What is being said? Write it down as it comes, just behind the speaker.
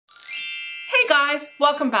Guys,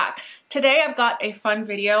 welcome back. Today I've got a fun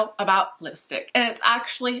video about lipstick, and it's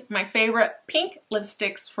actually my favorite pink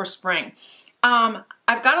lipsticks for spring.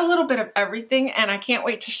 I've got a little bit of everything and I can't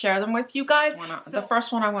wait to share them with you guys. The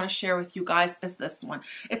first one I want to share with you guys is this one.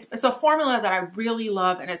 It's a formula that I really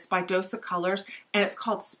love, and it's by Dose of Colors, and it's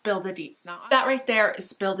called Spill the Deets. Now that right there is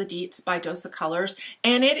Spill the Deets by Dose of Colors,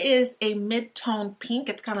 and it is a mid-tone pink.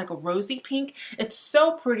 It's kind of like a rosy pink. It's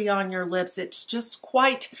so pretty on your lips. It's just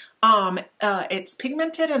quite it's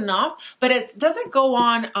pigmented enough, but it doesn't go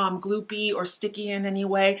on gloopy or sticky in any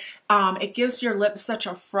way. It gives your lips such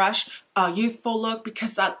a fresh, youthful look,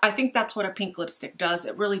 because I think that's what a pink lipstick does.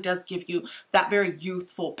 It really does give you that very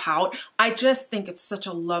youthful pout. I just think it's such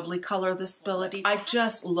a lovely color, this Spill the Deets. I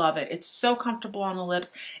just love it. It's so comfortable on the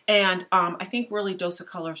lips, and I think really Dose of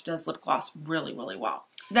Colors does lip gloss really, really well.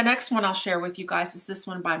 The next one I'll share with you guys is this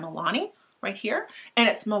one by Milani. Right here, and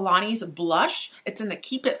it's Milani's Blush. It's in the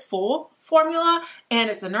Keep It Full formula, and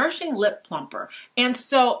it's a nourishing lip plumper. And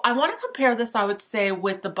so I want to compare this, I would say,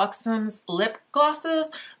 with the Buxom's lip glosses,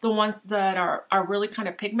 the ones that are really kind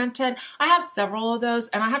of pigmented. I have several of those,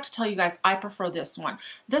 and I have to tell you guys, I prefer this one.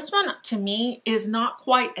 This one, to me, is not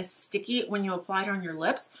quite as sticky when you apply it on your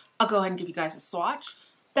lips. I'll go ahead and give you guys a swatch.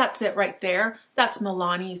 That's it right there. That's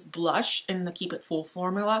Milani's Blush in the Keep It Full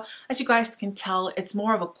formula. As you guys can tell, it's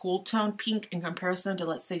more of a cool tone pink in comparison to,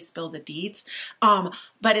 let's say, Spill the Deets.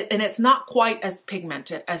 But it's not quite as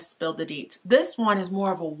pigmented as Spill the Deets. This one is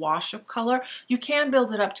more of a wash of color. You can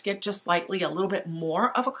build it up to get just slightly a little bit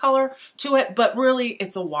more of a color to it, but really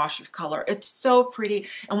it's a wash of color. It's so pretty,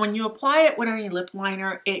 and when you apply it with any lip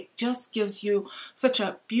liner, it just gives you such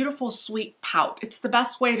a beautiful, sweet pout. It's the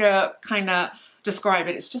best way to kind of describe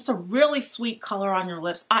it. It's just a really sweet color on your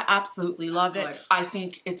lips. I absolutely love it. I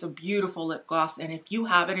think it's a beautiful lip gloss, and if you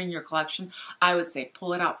have it in your collection, I would say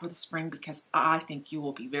pull it out for the spring, because I think you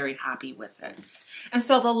will be very happy with it. And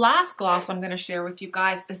so the last gloss I'm going to share with you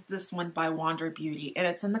guys is this one by Wander Beauty, and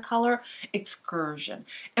it's in the color Excursion.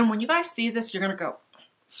 And when you guys see this, you're going to go,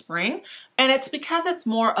 spring? And it's because it's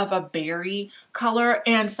more of a berry color,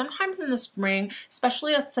 and sometimes in the spring,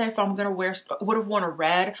 especially let's say if I'm gonna would have worn a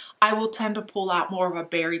red, I will tend to pull out more of a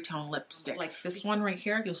berry tone lipstick, like this one right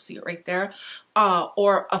here. You'll see it right there,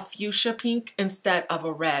 or a fuchsia pink instead of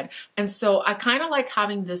a red. And so I kind of like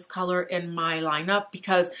having this color in my lineup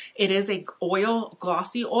because it is a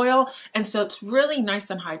glossy oil, and so it's really nice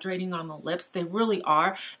and hydrating on the lips. They really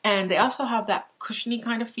are, and they also have that cushiony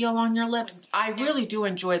kind of feel on your lips. I really do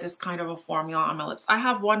enjoy this kind of a formula on my lips. I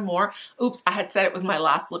have one more. Oops, I had said it was my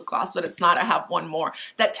last lip gloss, but it's not. I have one more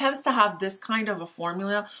that tends to have this kind of a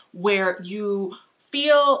formula where you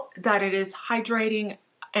feel that it is hydrating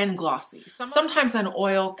and glossy. Sometimes an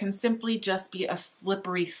oil can simply just be a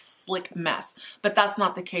slippery, slick mess, but that's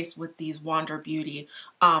not the case with these Wander Beauty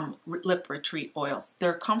lip retreat oils.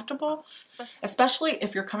 They're comfortable, especially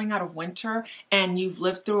if you're coming out of winter and you've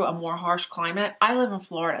lived through a more harsh climate. I live in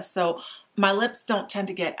Florida, so my lips don't tend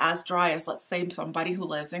to get as dry as, let's say, somebody who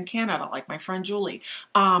lives in Canada, like my friend Julie.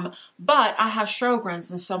 But I have Sjogren's,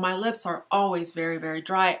 and so my lips are always very, very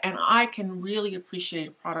dry, and I can really appreciate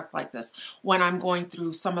a product like this when I'm going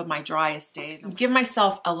through some of my driest days. Give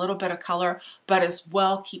myself a little bit of color, but as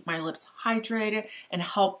well keep my lips hydrated and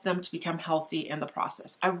help them to become healthy in the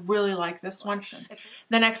process. I really like this one.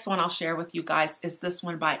 The next one I'll share with you guys is this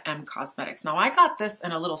one by Cosmetics. Now, I got this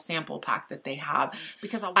in a little sample pack that they have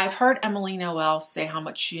because I've heard Emily Noel say how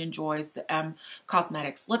much she enjoys the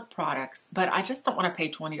Cosmetics lip products, but I just don't want to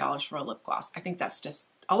pay $20 for a lip gloss. I think that's just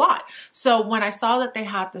a lot. So when I saw that they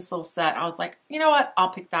had this little set, I was like, you know what?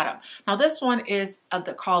 I'll pick that up. Now this one is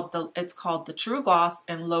it's called the True Gloss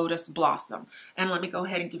and Lotus Blossom. And let me go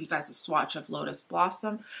ahead and give you guys a swatch of Lotus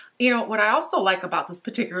Blossom. You know, what I also like about this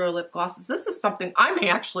particular lip gloss is this is something I may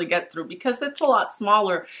actually get through because it's a lot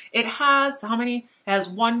smaller. It has, how many? It has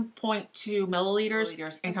 1.2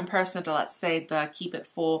 milliliters in comparison to, let's say, the Keep It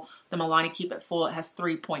Full, the Milani Keep It Full. It has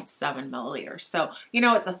 3.7 milliliters. So, you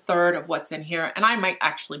know, it's a third of what's in here, and I might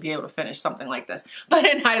actually be able to finish something like this. But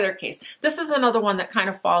in either case, this is another one that kind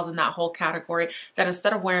of falls in that whole category that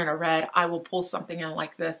instead of wearing a red, I will pull something in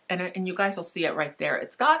like this, and you guys will see it right there.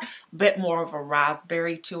 It's got a bit more of a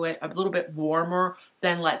raspberry to it, a little bit warmer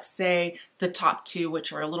than, let's say, the top two,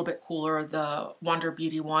 which are a little bit cooler, the Wander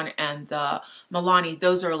Beauty one and the Milani.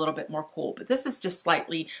 Those are a little bit more cool, but this is just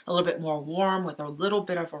slightly a little bit more warm with a little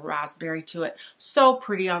bit of a raspberry to it. So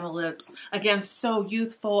pretty on the lips. Again, so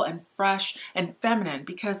youthful and fresh and feminine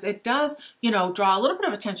because it does, you know, draw a little bit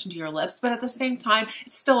of attention to your lips, but at the same time,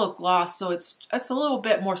 it's still a gloss, so it's a little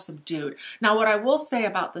bit more subdued. Now, what I will say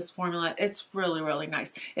about this formula, it's really, really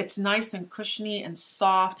nice. It's nice and cushiony and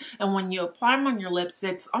soft, and when you apply them on your lips, lips.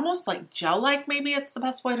 It's almost like gel-like, maybe it's the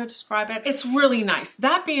best way to describe it. It's really nice.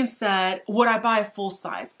 That being said, would I buy a full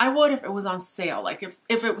size? I would if it was on sale. Like if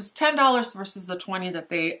it was $10 versus the $20 that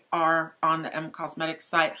they are on the Cosmetic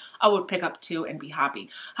site, I would pick up 2 and be happy.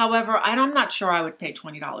 However, I'm not sure I would pay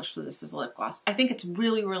 $20 for this as a lip gloss. I think it's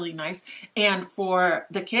really, really nice. And for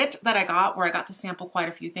the kit that I got, where I got to sample quite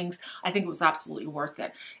a few things, I think it was absolutely worth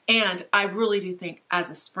it. And I really do think as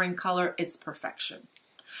a spring color, it's perfection.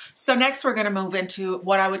 So next we're going to move into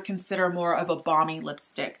what I would consider more of a balmy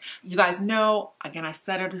lipstick. You guys know, again, I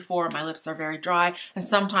said it before, my lips are very dry, and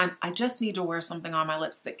sometimes I just need to wear something on my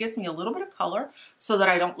lips that gives me a little bit of color so that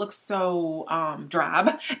I don't look so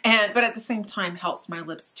drab, but at the same time helps my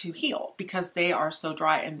lips to heal because they are so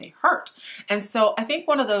dry and they hurt. And so I think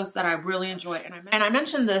one of those that I really enjoy, and I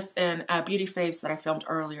mentioned this in Beauty Faves that I filmed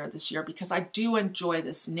earlier this year because I do enjoy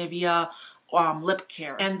this Nivea lip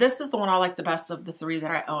care. And this is the one I like the best of the 3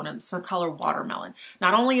 that I own, and it's the color Watermelon.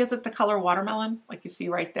 Not only is it the color Watermelon, like you see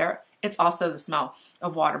right there, it's also the smell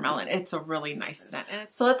of watermelon. It's a really nice scent.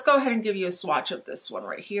 So let's go ahead and give you a swatch of this one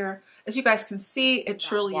right here. As you guys can see, it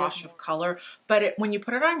truly is of color, but when you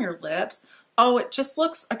put it on your lips, oh, it just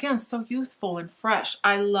looks, again, so youthful and fresh.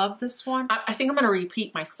 I love this one. I think I'm going to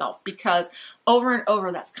repeat myself because over and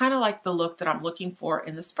over, that's kind of like the look that I'm looking for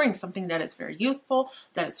in the spring. Something that is very youthful,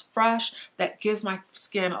 that is fresh, that gives my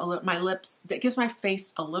skin, my lips, that gives my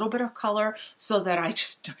face a little bit of color so that I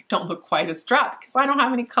just don't look quite as drab because I don't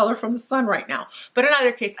have any color from the sun right now. But in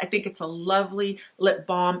either case, I think it's a lovely lip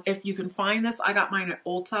balm. If you can find this, I got mine at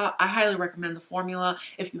Ulta. I highly recommend the formula.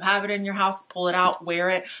 If you have it in your house, pull it out,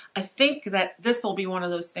 wear it. I think that this will be one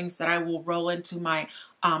of those things that I will roll into my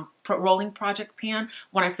rolling project pan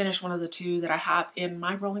when I finish one of the 2 that I have in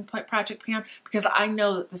my rolling project pan, because I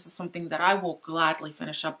know that this is something that I will gladly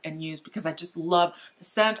finish up and use because I just love the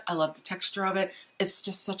scent. I love the texture of it. It's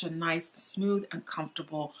just such a nice, smooth, and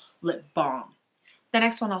comfortable lip balm. The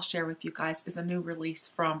next one I'll share with you guys is a new release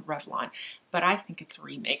from Revlon, but I think it's a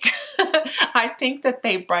remake. I think that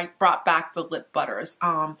they brought back the lip butters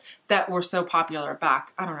that were so popular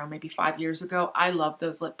back, I don't know, maybe 5 years ago. I love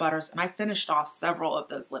those lip butters, and I finished off several of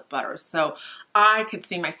those lip butters, so I could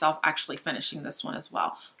see myself actually finishing this one as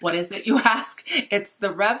well. What is it, you ask? It's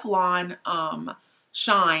the Revlon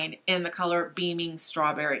Shine in the color Beaming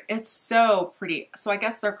Strawberry. It's so pretty. So I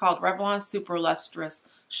guess they're called Revlon Super Lustrous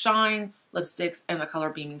Shine lipsticks in the color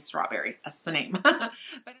Beaming Strawberry. That's the name. But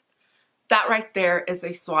that right there is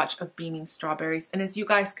a swatch of Beaming Strawberries. And as you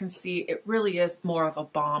guys can see, it really is more of a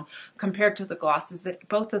balm compared to the glosses that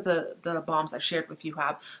both of the balms I've shared with you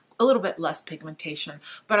have a little bit less pigmentation,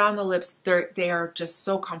 but on the lips, they are just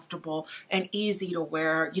so comfortable and easy to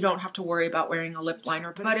wear. You don't have to worry about wearing a lip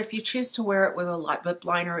liner, but if you choose to wear it with a lip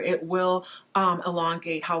liner, it will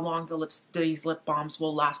elongate how long these lip balms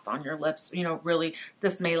will last on your lips. You know, really,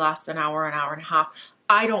 this may last an hour and a half.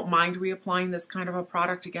 I don't mind reapplying this kind of a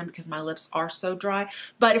product again because my lips are so dry,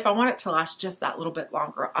 but if I want it to last just that little bit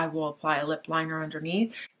longer, I will apply a lip liner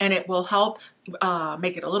underneath, and it will help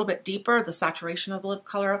make it a little bit deeper, the saturation of the lip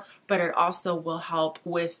color, but it also will help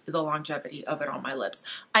with the longevity of it on my lips.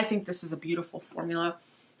 I think this is a beautiful formula.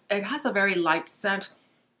 It has a very light scent,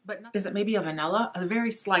 but is it maybe a vanilla? A very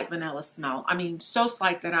slight vanilla smell. I mean, so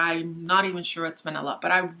slight that I'm not even sure it's vanilla, but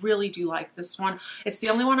I really do like this one. It's the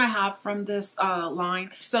only one I have from this line.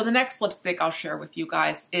 So the next lipstick I'll share with you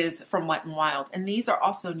guys is from Wet n Wild, and these are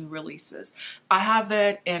also new releases. I have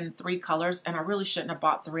it in 3 colors, and I really shouldn't have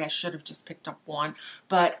bought 3. I should have just picked up 1,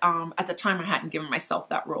 but at the time I hadn't given myself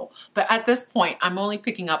that rule. But at this point, I'm only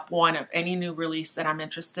picking up 1 of any new release that I'm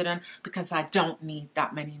interested in because I don't need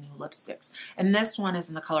that many new lipsticks. And this one is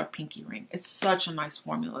in the color Pinky Ring. It's such a nice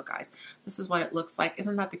formula, guys. This is what it looks like.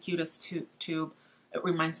 Isn't that the cutest tube? It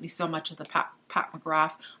reminds me so much of the Pat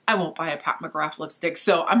McGrath. I won't buy a Pat McGrath lipstick,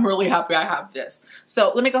 so I'm really happy I have this.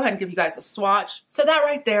 So let me go ahead and give you guys a swatch. So that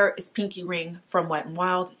right there is Pinky Ring from Wet n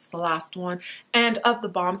Wild. It's the last one. And of the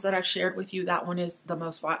balms that I've shared with you, that one is the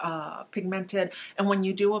most pigmented. And when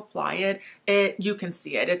you do apply it, you can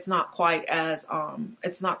see it. It's not quite as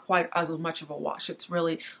much of a wash. It's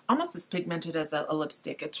really almost as pigmented as a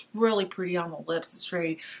lipstick. It's really pretty on the lips. It's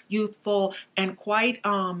very youthful and quite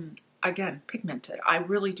again, pigmented. I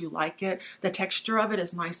really do like it. The texture of it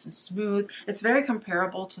is nice and smooth. It's very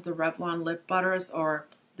comparable to the Revlon lip butters, or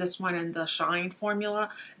this one in the Shine formula.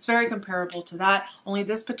 It's very comparable to that, only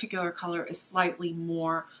this particular color is slightly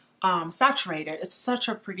more saturated. It's such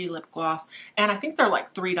a pretty lip gloss, and I think they're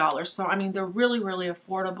like $3. So I mean, they're really, really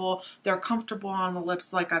affordable. They're comfortable on the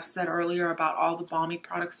lips, like I've said earlier about all the balmy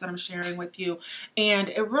products that I'm sharing with you, and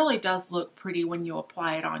it really does look pretty when you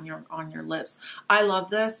apply it on your lips. I love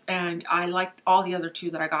this, and I liked all the other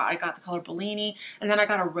two that I got. I got the color Bellini, and then I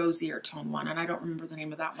got a rosier tone one, and I don't remember the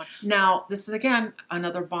name of that one. Now, this is again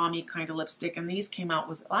another balmy kind of lipstick, and these came out,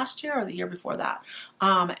 was it last year or the year before that?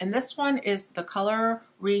 And this one is the color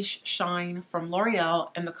Riche Shine from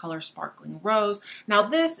L'Oreal in the color Sparkling Rose. Now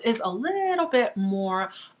this is a little bit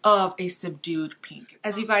more of a subdued pink.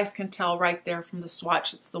 As you guys can tell right there from the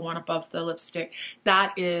swatch, it's the one above the lipstick.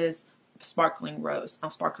 That is Sparkling Rose. Now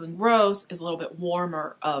Sparkling Rose is a little bit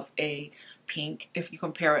warmer of a pink if you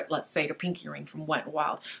compare it, let's say, to Pinky Ring from Wet n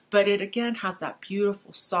Wild, but it again has that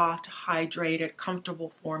beautiful, soft, hydrated, comfortable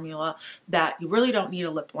formula that you really don't need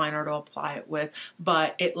a lip liner to apply it with,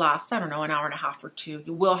 but it lasts, I don't know, an hour and a half or two.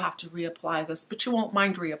 You will have to reapply this, but you won't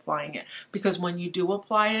mind reapplying it, because when you do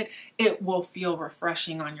apply it, it will feel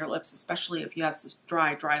refreshing on your lips, especially if you have such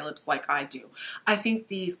dry lips like I do. I think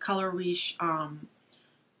these Color Riche,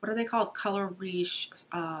 what are they called? Color Riche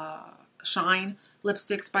Shine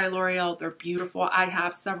lipsticks by L'Oreal. They're beautiful. I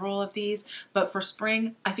have several of these, but for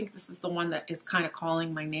spring, I think this is the one that is kind of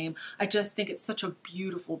calling my name. I just think it's such a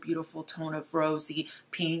beautiful, beautiful tone of rosy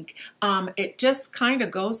pink. It just kind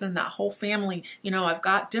of goes in that whole family. You know, I've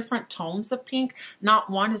got different tones of pink.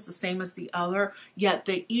 Not one is the same as the other, yet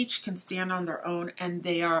they each can stand on their own, and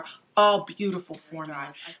they are all beautiful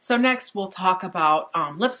formulas. So next we'll talk about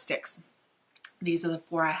lipsticks. These are the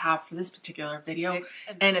four I have for this particular video,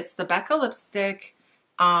 and it's the Becca lipstick.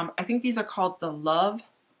 I think these are called the Love,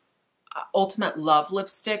 Ultimate Love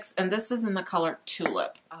lipsticks, and this is in the color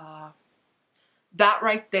Tulip. That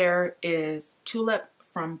right there is Tulip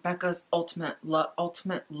from Becca's Ultimate Love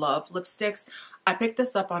lipsticks. I picked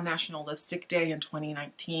this up on National Lipstick Day in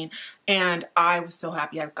 2019, and I was so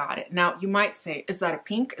happy I got it. Now, you might say, is that a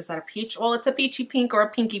pink? Is that a peach? Well, it's a peachy pink or a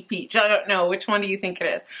pinky peach. I don't know. Which one do you think it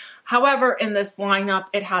is? However, in this lineup,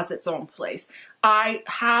 it has its own place. I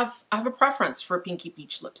have a preference for pinky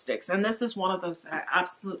peach lipsticks, and this is one of those that I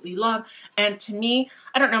absolutely love. And to me,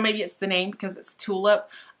 I don't know, maybe it's the name because it's Tulip.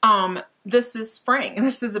 This is spring, and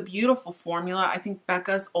this is a beautiful formula. I think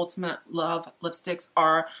Becca's Ultimate Love lipsticks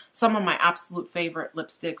are some of my absolute favorite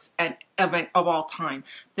lipsticks of all time.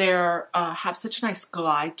 They have such a nice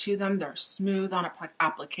glide to them. They're smooth on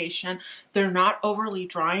application. They're not overly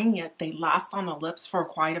drying, yet they last on the lips for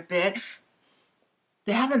quite a bit.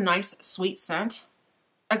 They have a nice sweet scent.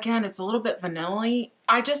 Again, it's a little bit vanilla-y.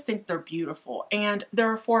 I just think they're beautiful, and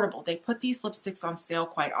they're affordable. They put these lipsticks on sale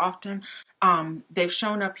quite often. They've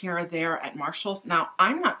shown up here or there at Marshall's. Now,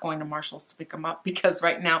 I'm not going to Marshall's to pick them up because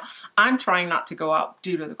right now I'm trying not to go out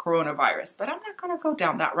due to the coronavirus, but I'm not going to go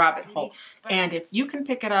down that rabbit hole. And if you can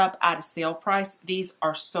pick it up at a sale price, these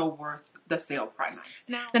are so worth the sale price.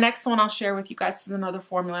 Now, the next one I'll share with you guys is another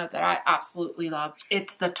formula that I absolutely love.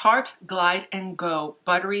 It's the Tarte Glide and Go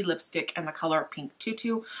Buttery Lipstick in the color Pink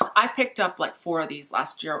Tutu. I picked up like 4 of these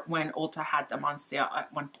last year when Ulta had them on sale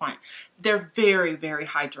at one point. They're very, very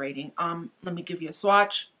hydrating. Let me give you a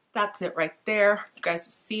swatch. That's it right there. You guys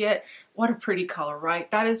see it. What a pretty color, right?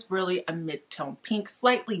 That is really a mid-tone pink,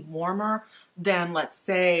 slightly warmer than, let's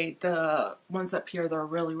say, the ones up here. They're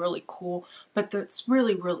really, really cool, but it's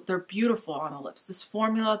really, they're beautiful on the lips. This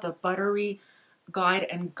formula, the Buttery Glide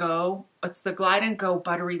and Go, it's the Glide and Go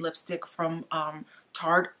Buttery Lipstick from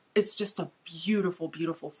Tarte. It's just a beautiful,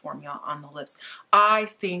 beautiful formula on the lips. I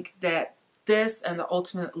think that this and the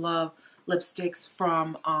Ultimate Love lipsticks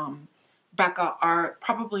from Becca are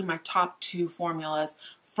probably my top 2 formulas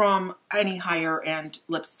from any higher end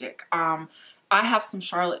lipstick. I have some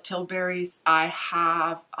Charlotte Tilbury's, I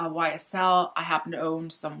have a YSL, I have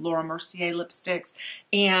owned some Laura Mercier lipsticks,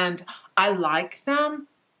 and I like them,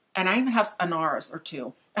 and I even have a NARS or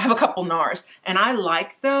 2. I have a couple NARS, and I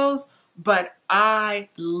like those, but I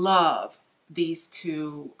love these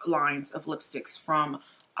 2 lines of lipsticks from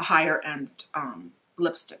a higher end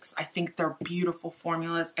lipsticks. I think they're beautiful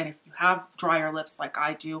formulas, and if you have drier lips like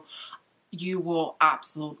I do, you will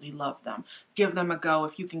absolutely love them. Give them a go.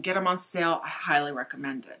 If you can get them on sale, I highly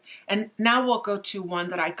recommend it. And now we'll go to one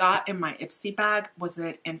that I got in my Ipsy bag. Was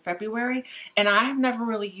it in February? And I have never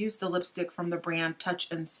really used a lipstick from the brand Touch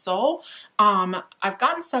and Soul. I've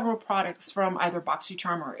gotten several products from either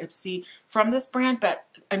BoxyCharm or Ipsy from this brand, but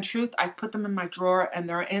in truth, I put them in my drawer and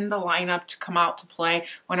they're in the lineup to come out to play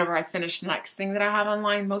whenever I finish the next thing that I have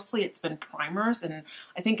online. Mostly it's been primers and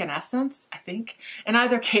I think an essence, In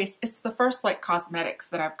either case, it's the first like cosmetics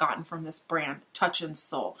that I've gotten from this brand, Touch and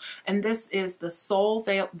Soul. And this is the Soul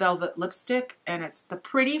Velvet Lipstick, and it's the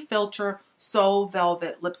Pretty Filter Soul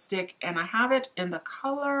Velvet Lipstick, and I have it in the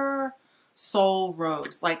color Soul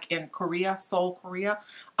Rose, like in Korea, Seoul, Korea.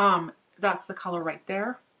 That's the color right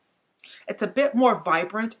there. It's a bit more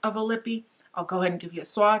vibrant of a lippy. I'll go ahead and give you a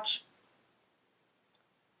swatch.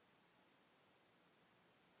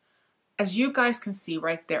 As you guys can see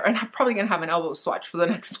right there, and I'm probably going to have an elbow swatch for the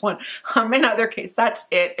next one. In either case, that's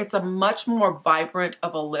it. It's a much more vibrant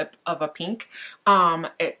of a lip of a pink.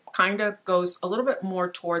 It kind of goes a little bit more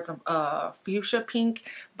towards a fuchsia pink,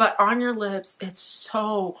 but on your lips, it's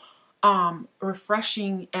so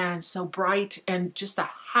refreshing and so bright and just a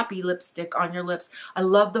happy lipstick on your lips. I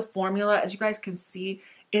love the formula. As you guys can see,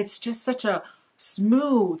 it's just such a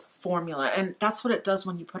smooth formula, and that's what it does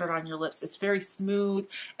when you put it on your lips. It's very smooth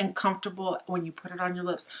and comfortable when you put it on your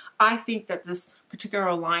lips. I think that this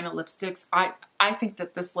particular line of lipsticks, I think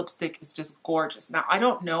that this lipstick is just gorgeous. Now, I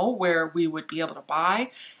don't know where we would be able to buy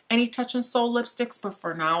any Touch and Soul lipsticks, but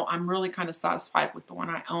for now, I'm really kind of satisfied with the one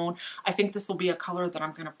I own. I think this will be a color that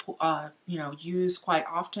I'm going to, use quite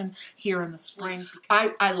often here in the spring.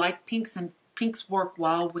 I like pinks, and pinks work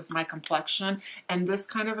well with my complexion, and this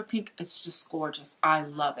kind of a pink, it's just gorgeous. I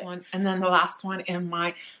love it. And then the last one in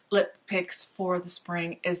my lip picks for the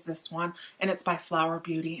spring is this one, and it's by Flower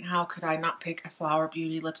Beauty. And how could I not pick a Flower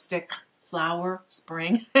Beauty lipstick? Flower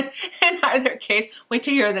Spring. In either case, wait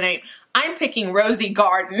till you hear the name. I'm picking Rosy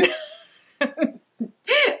Garden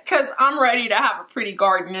because I'm ready to have a pretty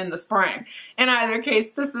garden in the spring. In either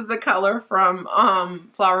case, this is the color from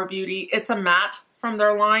Flower Beauty. It's a matte from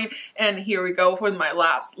their line, and here we go with my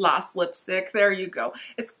last lipstick. There you go.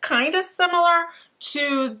 It's kind of similar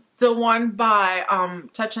to the one by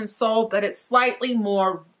Touch and Soul, but it's slightly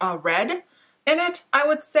more red in it, I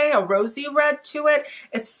would say, a rosy red to it.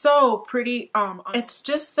 It's so pretty. It's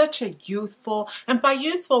just such a youthful, and by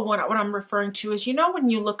youthful, what I'm referring to is, you know,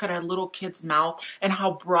 when you look at a little kid's mouth and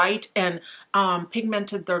how bright and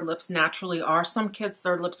pigmented their lips naturally are. Some kids,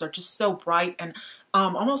 their lips are just so bright and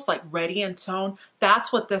almost like reddy in tone.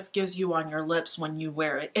 That's what this gives you on your lips when you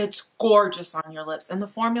wear it. It's gorgeous on your lips, and the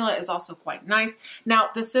formula is also quite nice. Now,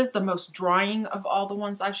 this is the most drying of all the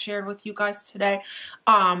ones I've shared with you guys today.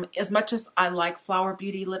 As much as I like Flower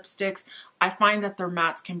Beauty lipsticks, I find that their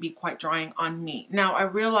mattes can be quite drying on me. Now, I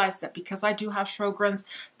realize that because I do have Sjogren's,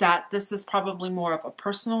 that this is probably more of a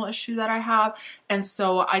personal issue that I have, and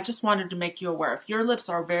so I just wanted to make you aware. If your lips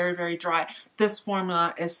are very, very dry, this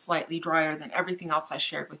formula is slightly drier than everything else I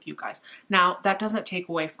shared with you guys. Now, that doesn't take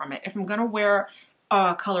away from it. If I'm going to wear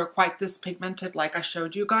a color quite this pigmented like I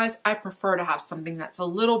showed you guys, I prefer to have something that's got a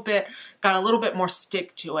little bit more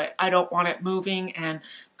stick to it. I don't want it moving and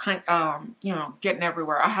getting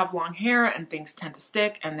everywhere. I have long hair and things tend to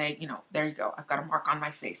stick, and they, there you go. I've got a mark on my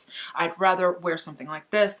face. I'd rather wear something like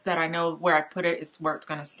this that I know where I put it is where it's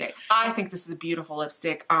going to stay. I think this is a beautiful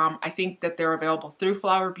lipstick. I think that they're available through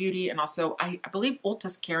Flower Beauty, and also I believe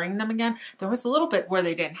Ulta's carrying them again. There was a little bit where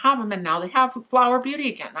they didn't have them, and now they have Flower Beauty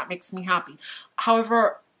again. That makes me happy.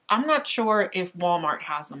 However, I'm not sure if Walmart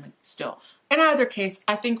has them still. In either case,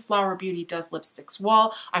 I think Flower Beauty does lipsticks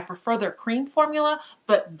well. I prefer their cream formula,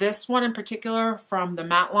 but this one in particular from the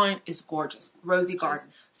matte line is gorgeous. Rosy Garden.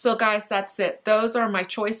 So guys, that's it. Those are my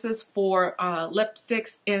choices for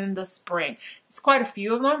lipsticks in the spring. It's quite a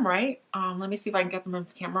few of them, right? Let me see if I can get them on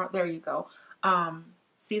camera. There you go.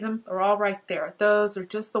 See them? They're all right there. Those are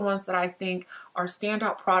just the ones that I think are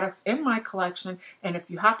standout products in my collection. And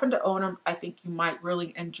if you happen to own them, I think you might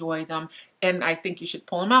really enjoy them. And I think you should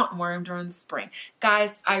pull them out and wear them during the spring.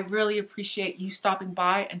 Guys, I really appreciate you stopping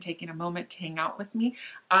by and taking a moment to hang out with me.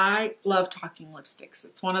 I love talking lipsticks.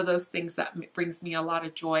 It's one of those things that brings me a lot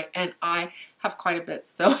of joy, and I have quite a bit,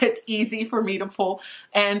 so it's easy for me to pull.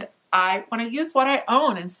 And I want to use what I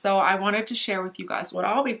own, and so I wanted to share with you guys what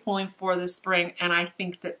I'll be pulling for this spring. And I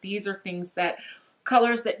think that these are things that,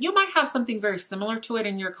 colors that you might have something very similar to it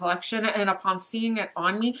in your collection, and upon seeing it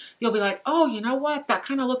on me, you'll be like, oh, you know what, that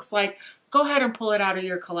kind of looks like, go ahead and pull it out of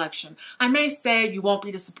your collection. I may say you won't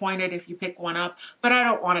be disappointed if you pick one up, but I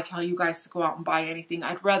don't want to tell you guys to go out and buy anything.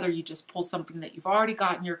 I'd rather you just pull something that you've already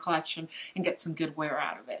got in your collection and get some good wear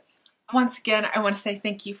out of it. Once again, I want to say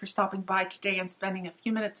thank you for stopping by today and spending a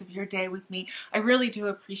few minutes of your day with me. I really do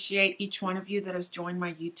appreciate each one of you that has joined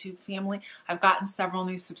my YouTube family. I've gotten several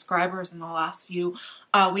new subscribers in the last few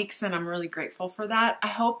weeks, and I'm really grateful for that. I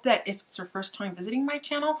hope that if it's your first time visiting my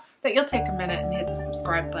channel, that you'll take a minute and hit the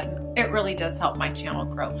subscribe button. It really does help my channel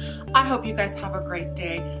grow. I hope you guys have a great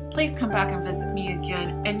day. Please come back and visit me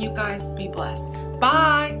again, and you guys be blessed.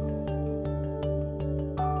 Bye!